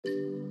Hey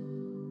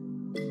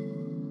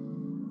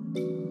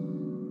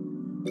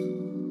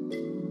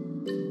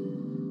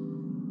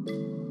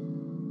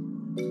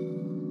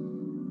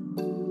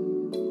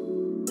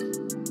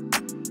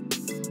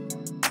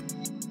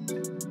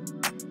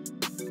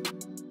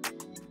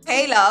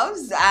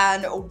loves,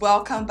 and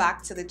welcome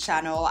back to the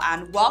channel,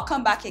 and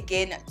welcome back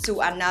again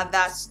to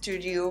another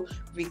studio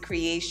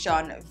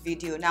recreation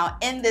video. Now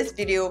in this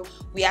video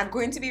we are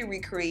going to be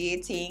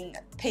recreating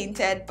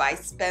Painted by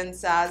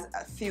Spencer's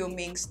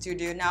filming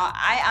studio. Now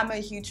I am a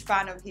huge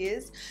fan of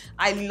his.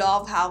 I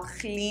love how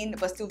clean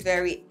but still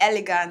very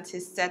elegant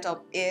his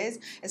setup is,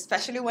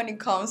 especially when it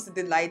comes to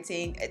the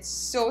lighting. It's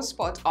so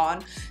spot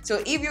on.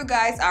 So if you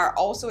guys are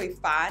also a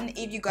fan,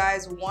 if you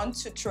guys want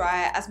to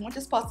try as much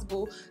as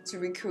possible to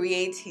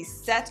recreate his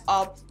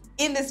setup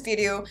in this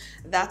video,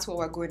 that's what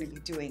we're going to be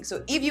doing.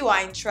 So if you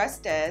are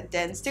interested,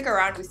 then stick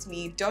around with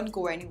me, don't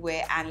go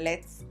anywhere, and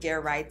let's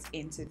get right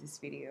into this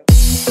video.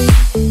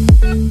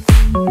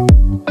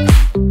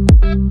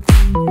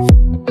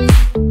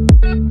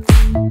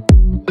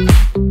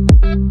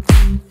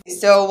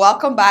 So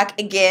welcome back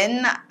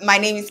again. My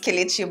name is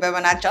Kelechi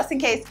Mgbemena. Just in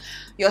case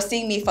you're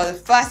seeing me for the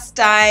first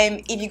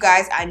time, if you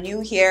guys are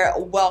new here,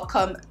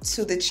 welcome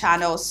to the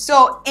channel.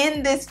 So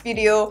in this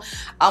video,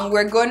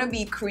 we're going to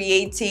be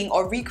creating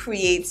or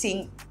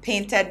recreating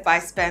Painted by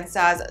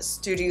Spencer's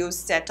studio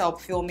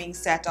setup, filming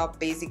setup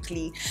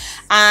basically,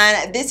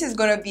 and this is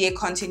going to be a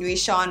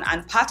continuation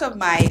and part of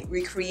my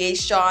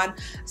recreation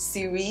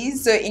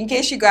series. So in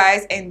case you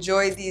guys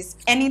enjoy this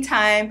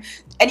anytime,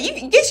 and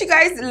in case you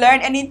guys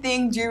learn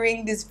anything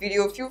during this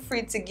video, feel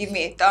free to give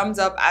me a thumbs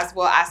up as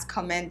well as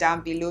comment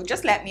down below.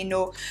 Just let me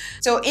know.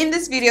 So in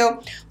this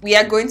video, we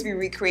are going to be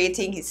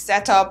recreating his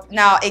setup.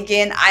 Now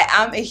again, I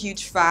am a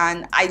huge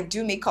fan. I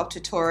do makeup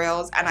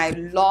tutorials and I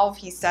love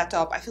his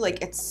setup. I feel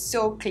like it's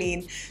so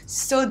clean,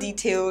 so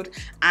detailed,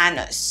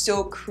 and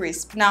so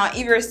crisp. Now if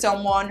you're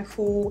someone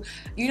who,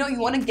 you know, you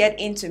want to get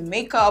into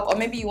makeup, or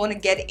maybe you want to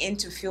get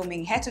into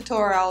filming hair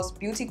tutorials,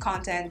 beauty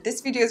content, this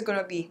video is going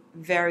to be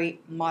very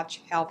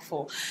much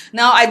helpful.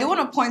 Now I do want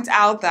to point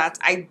out that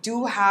I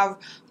do have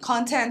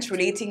content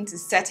relating to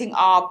setting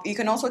up. You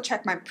can also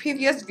check my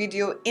previous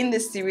video in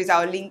this series.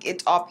 I'll link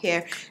it up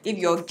here. If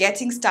you're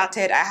getting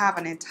started, I have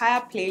an entire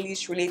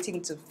playlist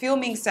relating to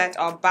filming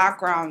setup,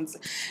 backgrounds,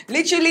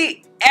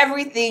 literally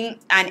everything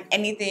and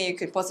anything you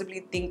could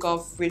possibly think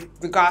of with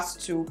regards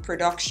to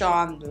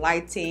production,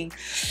 lighting,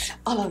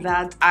 all of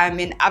that. I'm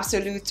in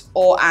absolute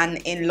awe and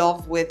in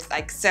love with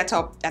like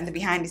setup and the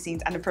behind the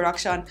scenes and the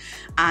production.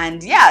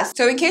 And yeah,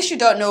 so in case you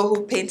don't know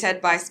who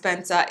Painted by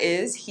Spencer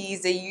is,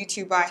 he's a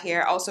YouTuber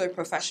here, also a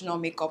professional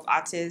makeup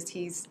artist.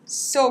 He's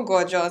so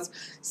gorgeous,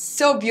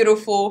 so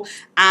beautiful,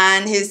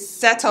 and his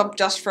setup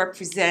just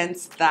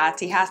represents that.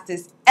 He has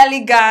this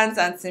elegance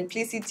and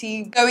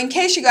simplicity. So in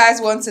case you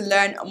guys want to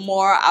learn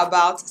more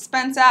about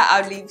Spencer,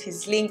 I'll leave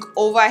his link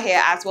over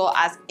here as well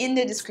as in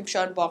the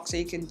description box, so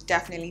you can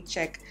definitely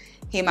check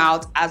him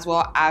out as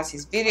well as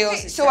his videos.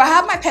 Okay, so I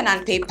have my pen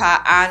and paper,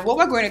 and what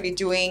we're going to be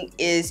doing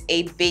is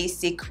a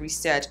basic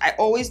research. I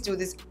always do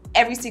this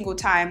every single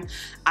time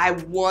I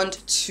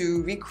want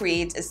to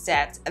recreate a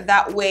set.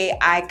 That way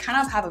I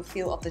kind of have a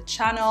feel of the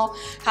channel,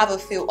 have a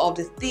feel of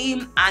the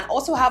theme, and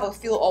also have a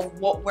feel of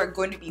what we're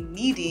going to be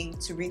needing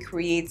to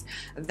recreate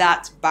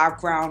that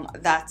background,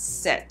 that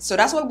set. So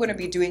that's what I'm going to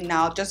be doing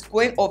now, just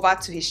going over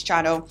to his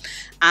channel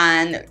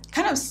and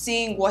kind of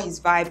seeing what his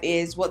vibe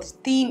is, what the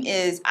theme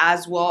is,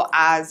 as well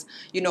as,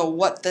 you know,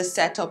 what the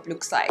setup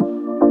looks like.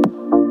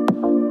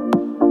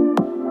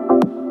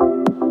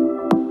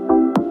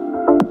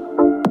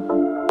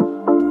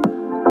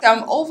 So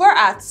I'm over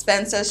at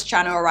Spencer's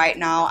channel right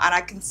now, and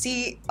I can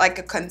see like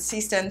a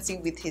consistency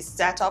with his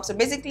setup. So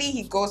basically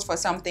he goes for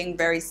something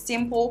very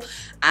simple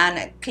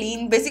and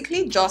clean,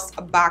 basically just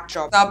a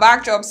backdrop. Now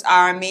backdrops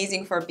are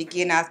amazing for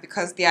beginners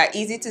because they are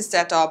easy to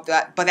set up,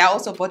 but they're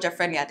also budget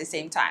friendly at the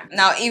same time.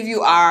 Now if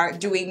you are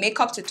doing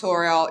makeup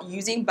tutorial,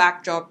 using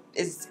backdrop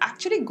is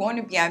actually going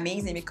to be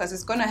amazing because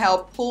it's going to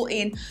help pull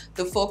in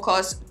the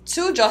focus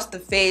to just the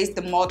face,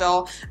 the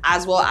model,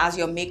 as well as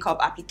your makeup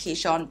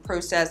application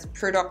process,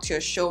 product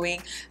you're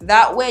showing.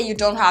 That way you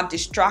don't have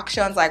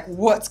distractions like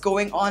what's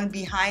going on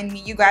behind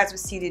me. You guys will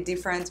see the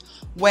difference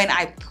when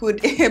I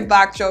put a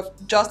backdrop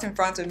just in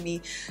front of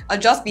me, or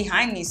just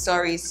behind me,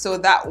 sorry. So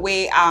that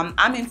way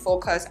I'm in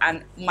focus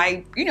and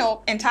my, you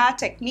know, entire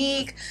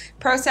technique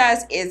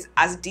process is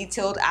as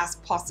detailed as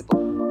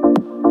possible.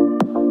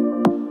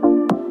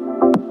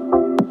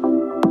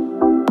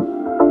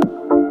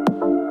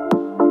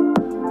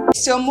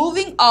 So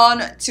moving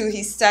on to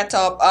his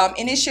setup,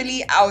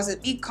 initially I was a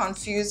bit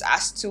confused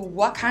as to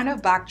what kind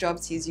of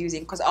backdrops he's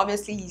using, because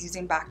obviously he's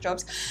using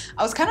backdrops.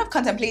 I was kind of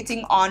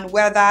contemplating on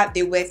whether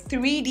they were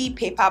 3D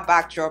paper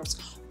backdrops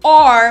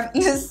or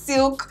the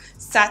silk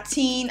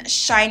satin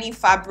shiny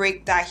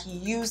fabric that he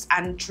used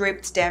and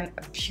draped them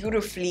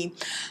beautifully.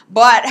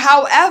 But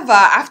however,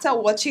 after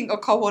watching a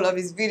couple of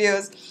his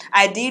videos,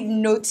 I did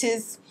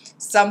notice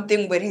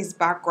something with his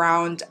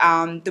background.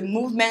 The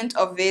movement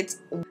of it,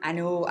 I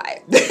know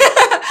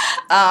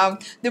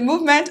the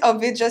movement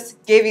of it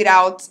just gave it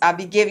out,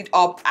 he gave it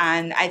up,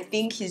 and I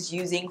think he's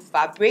using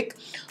fabric,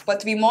 but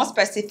to be more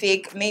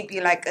specific,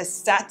 maybe like a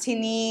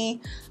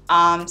satiny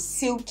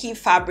silky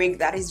fabric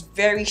that is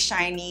very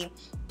shiny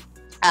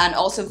and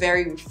also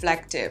very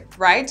reflective,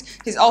 right?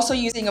 He's also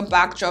using a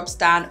backdrop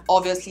stand,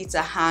 obviously,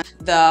 to hang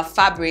the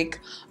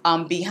fabric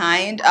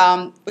behind.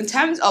 In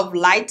terms of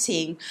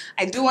lighting,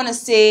 I do want to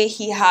say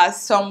he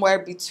has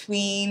somewhere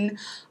between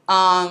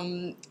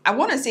I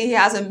want to say he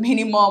has a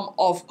minimum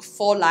of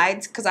 4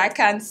 lights, because I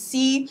can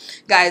see,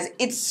 guys,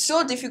 it's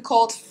so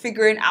difficult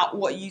figuring out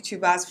what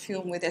YouTubers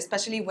film with,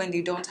 especially when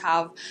they don't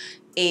have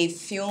a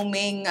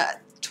filming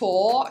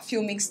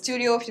filming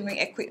studio, filming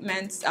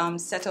equipment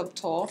setup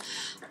tour.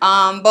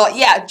 But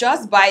yeah,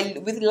 just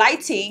with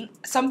lighting,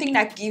 something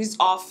that gives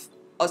off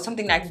or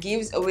something that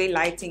gives away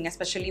lighting,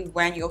 especially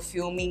when you're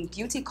filming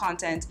beauty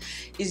content,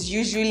 is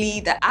usually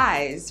the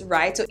eyes,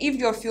 right? So if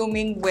you're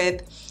filming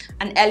with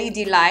an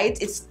LED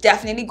light, it's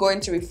definitely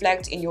going to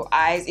reflect in your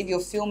eyes. If you're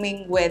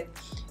filming with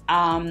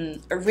a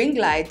ring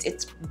light,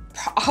 it's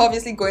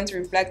obviously going to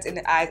reflect in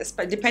the eyes,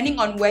 depending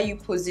on where you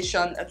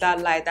position that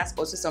light. That's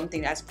also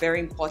something that's very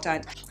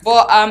important.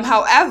 But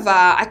however,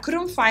 I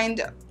couldn't find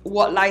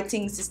what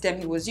lighting system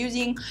he was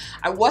using.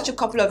 I watched a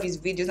couple of his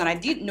videos and I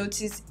did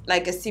notice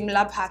like a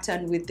similar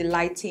pattern with the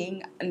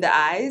lighting in the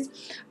eyes.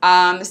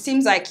 It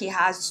seems like he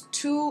has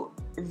 2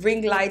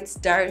 ring lights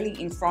directly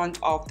in front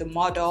of the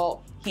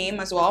model, him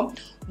as well,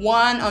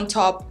 one on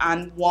top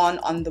and one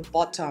on the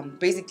bottom.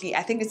 Basically,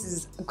 I think this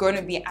is going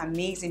to be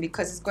amazing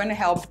because it's going to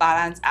help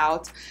balance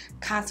out,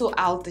 cancel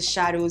out the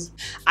shadows.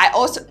 I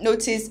also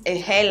noticed a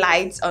hair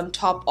light on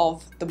top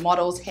of the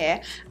model's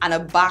hair and a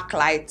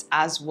backlight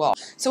as well.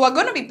 So we're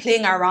going to be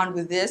playing around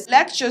with this.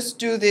 Let's just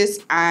do this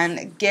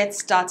and get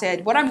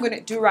started. What I'm going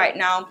to do right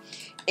now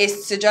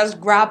is to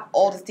just grab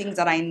all the things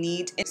that I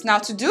need. It's now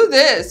to do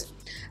this,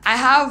 I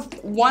have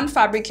one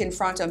fabric in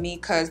front of me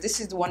because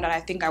this is the one that I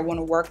think I want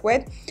to work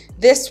with.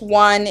 This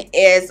one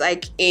is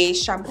like a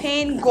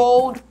champagne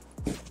gold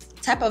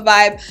type of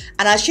vibe,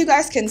 and as you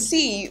guys can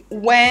see,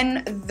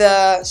 when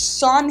the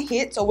sun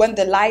hits or when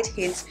the light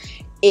hits,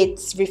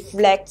 it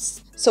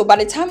reflects. So by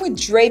the time we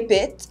drape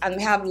it and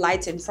we have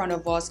light in front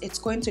of us, it's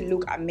going to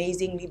look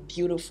amazingly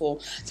beautiful.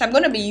 So I'm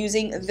going to be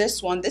using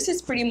this one. This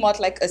is pretty much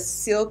like a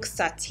silk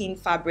satin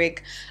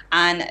fabric,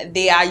 and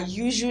they are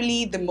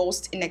usually the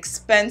most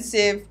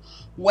inexpensive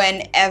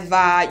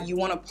whenever you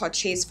want to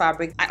purchase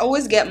fabric. I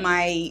always get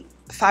my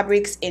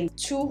fabrics in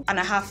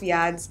 2.5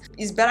 yards.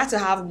 It's better to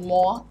have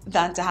more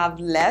than to have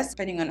less,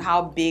 depending on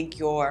how big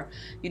your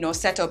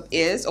setup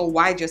is or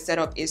wide your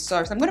setup is. So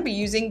I'm going to be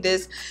using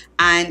this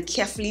and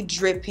carefully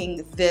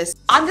draping this.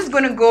 I'm just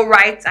going to go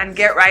right and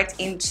get right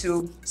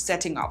into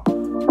setting up.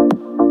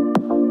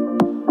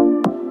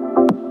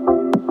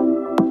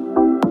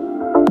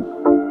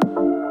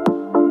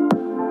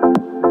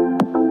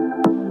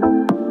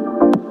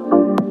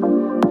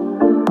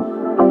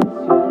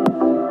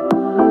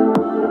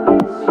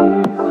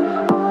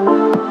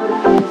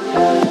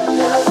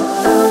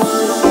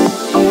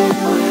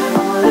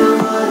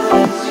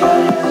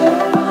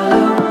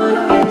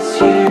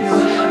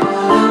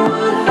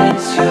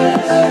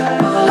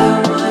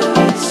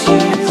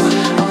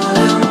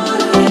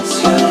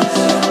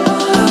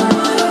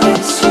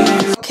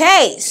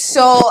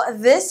 So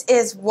this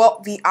is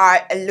what we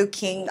are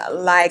looking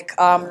like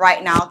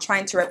right now,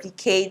 trying to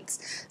replicate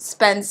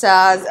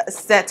Spencer's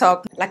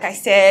setup. Like I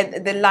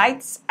said, the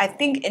lights, I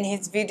think in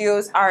his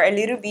videos, are a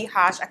little bit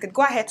harsh. I could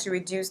go ahead to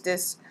reduce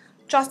this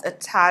just a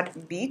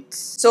tad bit.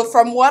 So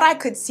from what I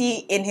could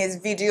see in his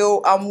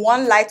video,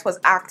 one light was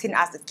acting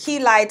as the key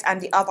light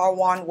and the other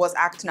one was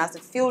acting as the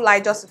fill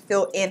light, just to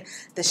fill in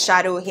the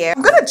shadow here.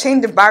 I'm gonna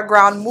change the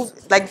background,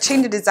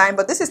 change the design,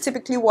 but this is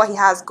typically what he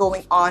has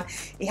going on.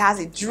 He has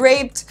it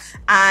draped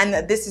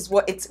and this is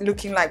what it's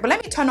looking like. But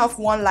let me turn off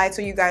one light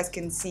so you guys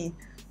can see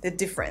the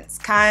difference.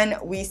 Can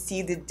we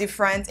see the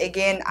difference?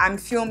 Again, I'm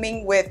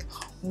filming with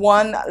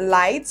one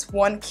light,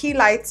 one key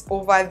light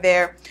over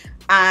there,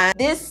 and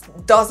this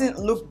doesn't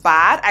look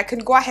bad. I can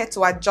go ahead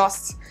to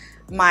adjust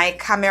my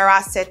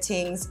camera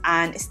settings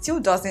and it still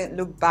doesn't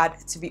look bad,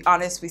 to be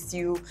honest with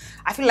you.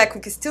 I feel like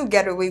we could still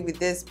get away with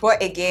this,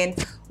 but again,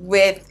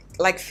 with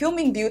like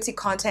filming beauty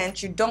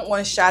content, you don't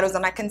want shadows,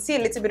 and I can see a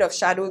little bit of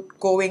shadow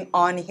going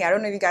on here. I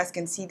don't know if you guys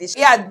can see this.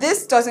 Yeah,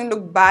 this doesn't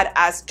look bad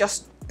as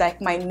just like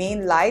my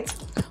main light,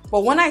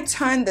 but when I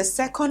turn the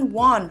second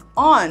one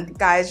on,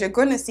 guys, you're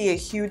going to see a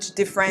huge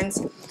difference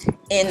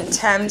in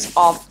terms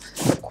of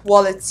the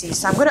quality.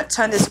 So I'm going to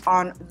turn this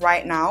on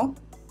right now.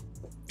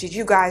 Did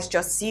you guys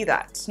just see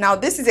that? Now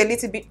this is a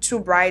little bit too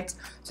bright,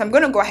 so I'm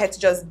going to go ahead to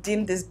just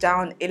dim this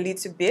down a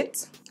little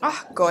bit.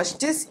 Oh gosh,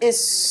 this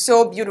is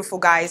so beautiful,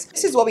 guys.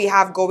 This is what we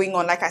have going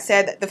on. Like I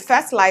said, the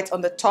first light on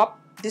the top,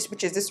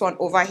 which is this one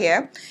over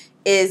here,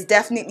 is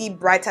definitely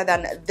brighter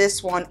than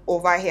this one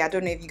over here. I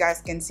don't know if you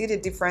guys can see the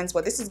difference,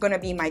 but this is going to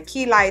be my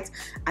key light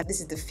and this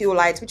is the fill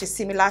light, which is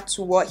similar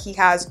to what he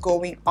has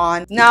going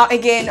on. Now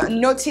again,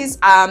 notice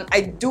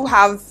I do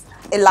have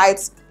a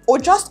light or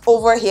just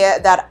over here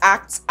that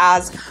acts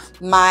as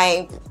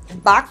my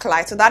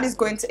backlight, so that is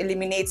going to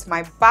illuminate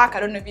my back. I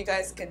don't know if you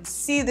guys can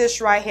see this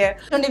right here.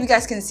 I don't know if you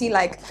guys can see,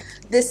 like,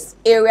 this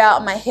area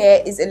of my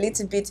hair is a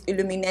little bit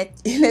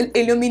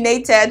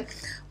illuminated,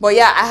 but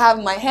yeah, I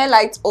have my hair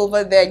light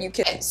over there. You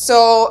can,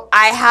 so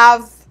I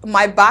have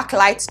my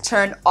backlight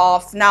turned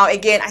off. Now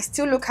again, I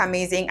still look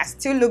amazing, I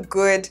still look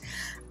good.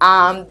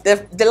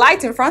 The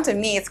light in front of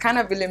me is kind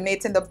of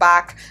illuminating the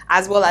back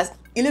as well as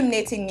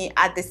illuminating me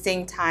at the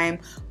same time,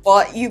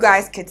 but you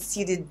guys could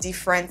see the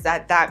difference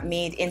that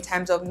made in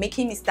terms of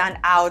making me stand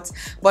out,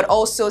 but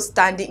also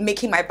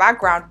making my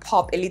background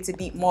pop a little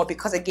bit more,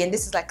 because again,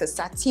 this is like a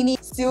satiny,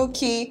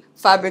 silky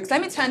fabric.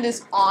 Let me turn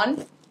this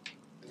on,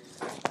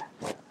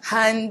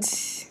 and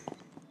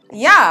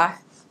yeah,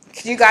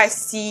 could you guys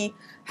see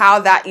how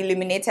that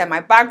illuminated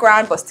my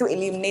background but still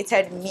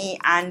illuminated me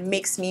and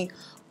makes me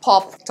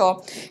pop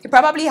top? It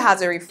probably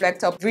has a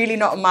reflector. Really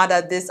not mad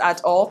at this at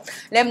all.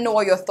 Let me know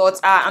what your thoughts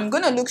are. I'm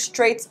gonna look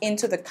straight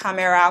into the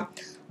camera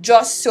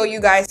just so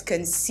you guys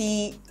can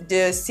see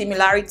the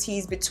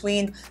similarities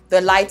between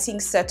the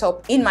lighting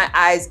setup in my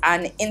eyes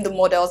and in the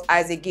model's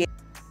eyes again.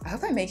 I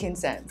hope I'm making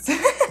sense.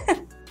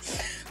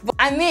 But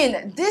I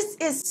mean, this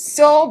is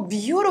so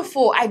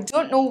beautiful. I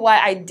don't know why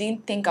I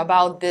didn't think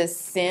about this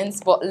since,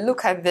 but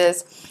look at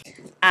this.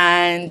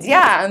 And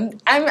yeah,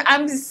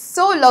 I'm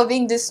so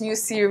loving this new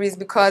series,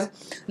 because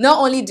not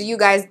only do you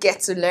guys get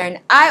to learn,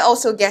 I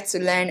also get to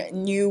learn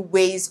new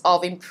ways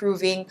of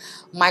improving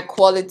my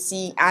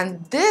quality.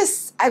 And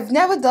this, I've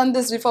never done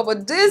this before,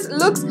 but this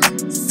looks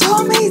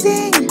so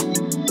amazing.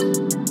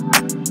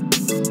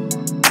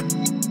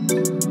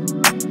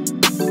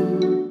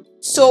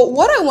 So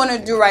what I want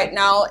to do right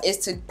now is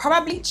to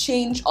probably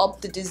change up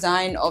the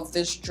design of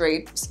these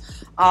drapes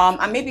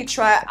and maybe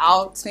try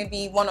out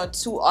maybe 1 or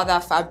 2 other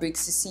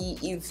fabrics to see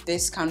if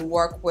this can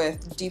work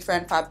with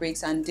different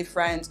fabrics and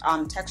different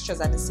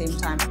textures at the same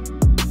time.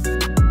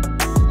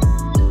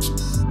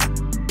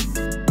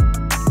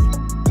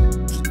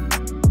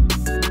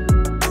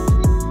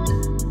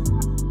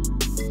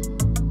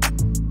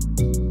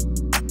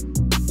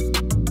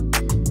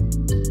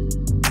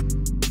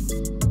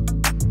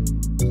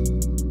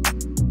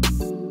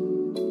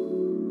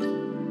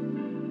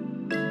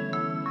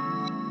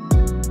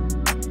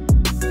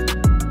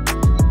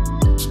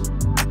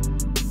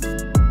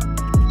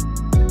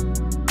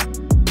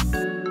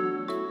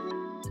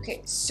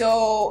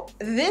 So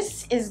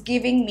this is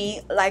giving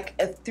me like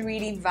a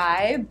 3D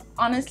vibe.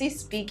 Honestly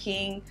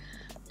speaking,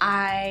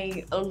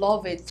 I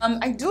love it.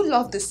 I do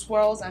love the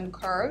swirls and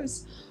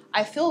curves.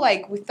 I feel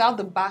like without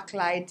the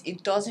backlight,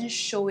 it doesn't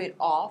show it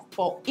off.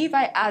 But if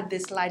I add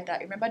this light,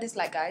 remember this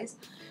light, guys?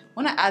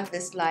 When I add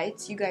this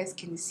light, you guys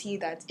can see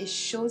that it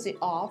shows it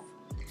off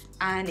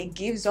and it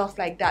gives off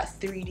like that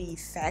 3D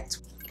effect.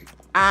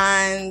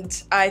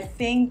 And I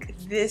think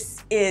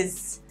this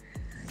is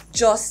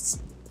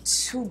just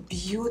too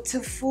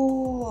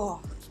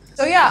beautiful.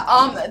 So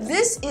yeah,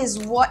 this is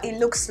what it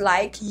looks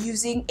like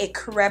using a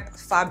crepe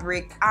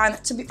fabric.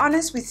 And to be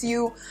honest with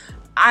you,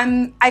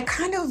 I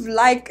kind of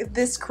like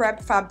this crepe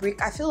fabric.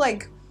 I feel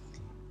like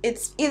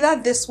it's either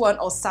this one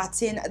or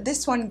satin.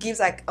 This one gives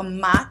like a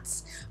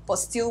matte but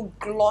still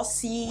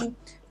glossy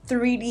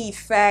 3D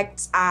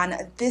effect,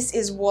 and this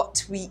is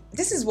what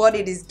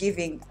it is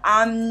giving.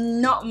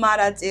 I'm not mad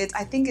at it.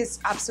 I think it's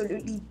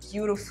absolutely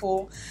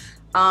beautiful.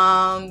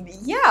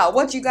 Yeah,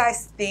 what do you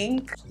guys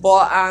think?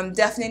 But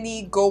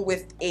definitely go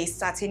with a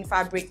satin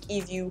fabric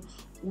if you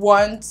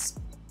want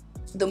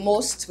the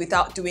most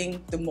without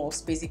doing the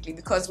most, basically,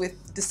 because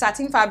with the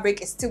satin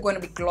fabric it's still going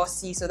to be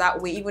glossy, so that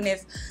way even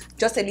if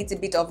just a little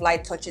bit of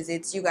light touches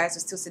it, you guys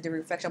will still see the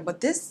reflection. But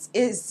this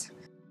is...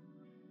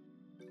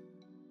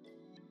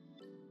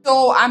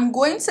 So I'm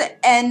going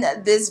to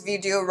end this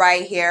video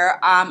right here.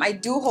 I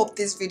do hope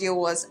this video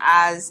was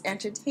as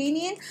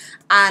entertaining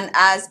and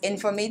as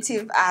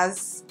informative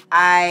as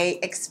I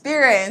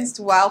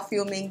experienced while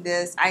filming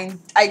this. I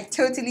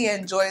totally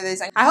enjoy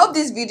this. I hope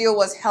this video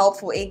was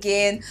helpful.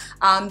 Again,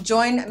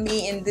 join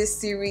me in this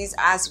series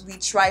as we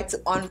try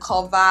to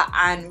uncover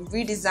and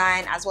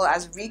redesign as well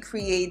as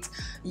recreate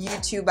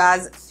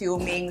YouTubers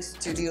filming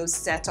studio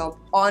setup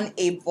on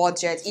a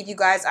budget. If you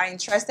guys are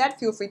interested,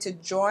 feel free to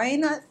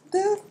join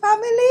the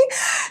family.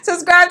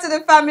 Subscribe to the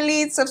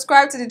family,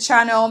 subscribe to the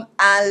channel,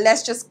 and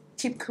let's just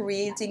keep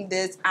creating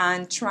this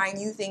and trying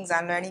new things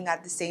and learning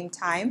at the same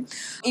time.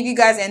 If you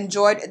guys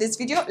enjoyed this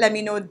video, let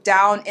me know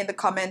down in the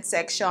comment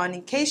section.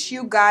 In case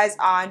you guys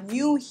are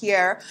new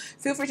here,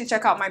 feel free to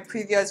check out my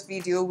previous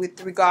video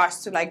with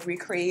regards to like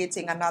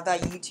recreating another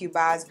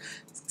YouTuber's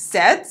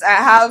sets. I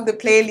have the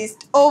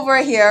playlist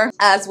over here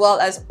as well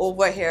as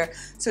over here,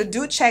 so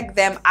do check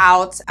them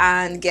out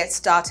and get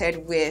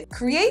started with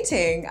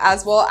creating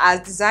as well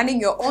as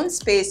designing your own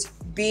space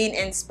being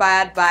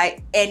inspired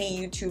by any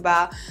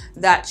YouTuber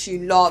that you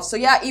love. So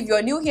yeah, if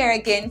you're new here,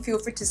 again, feel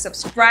free to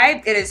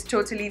subscribe. It is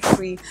totally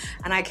free,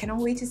 and I cannot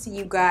wait to see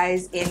you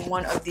guys in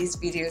one of these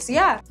videos. So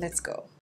yeah, let's go.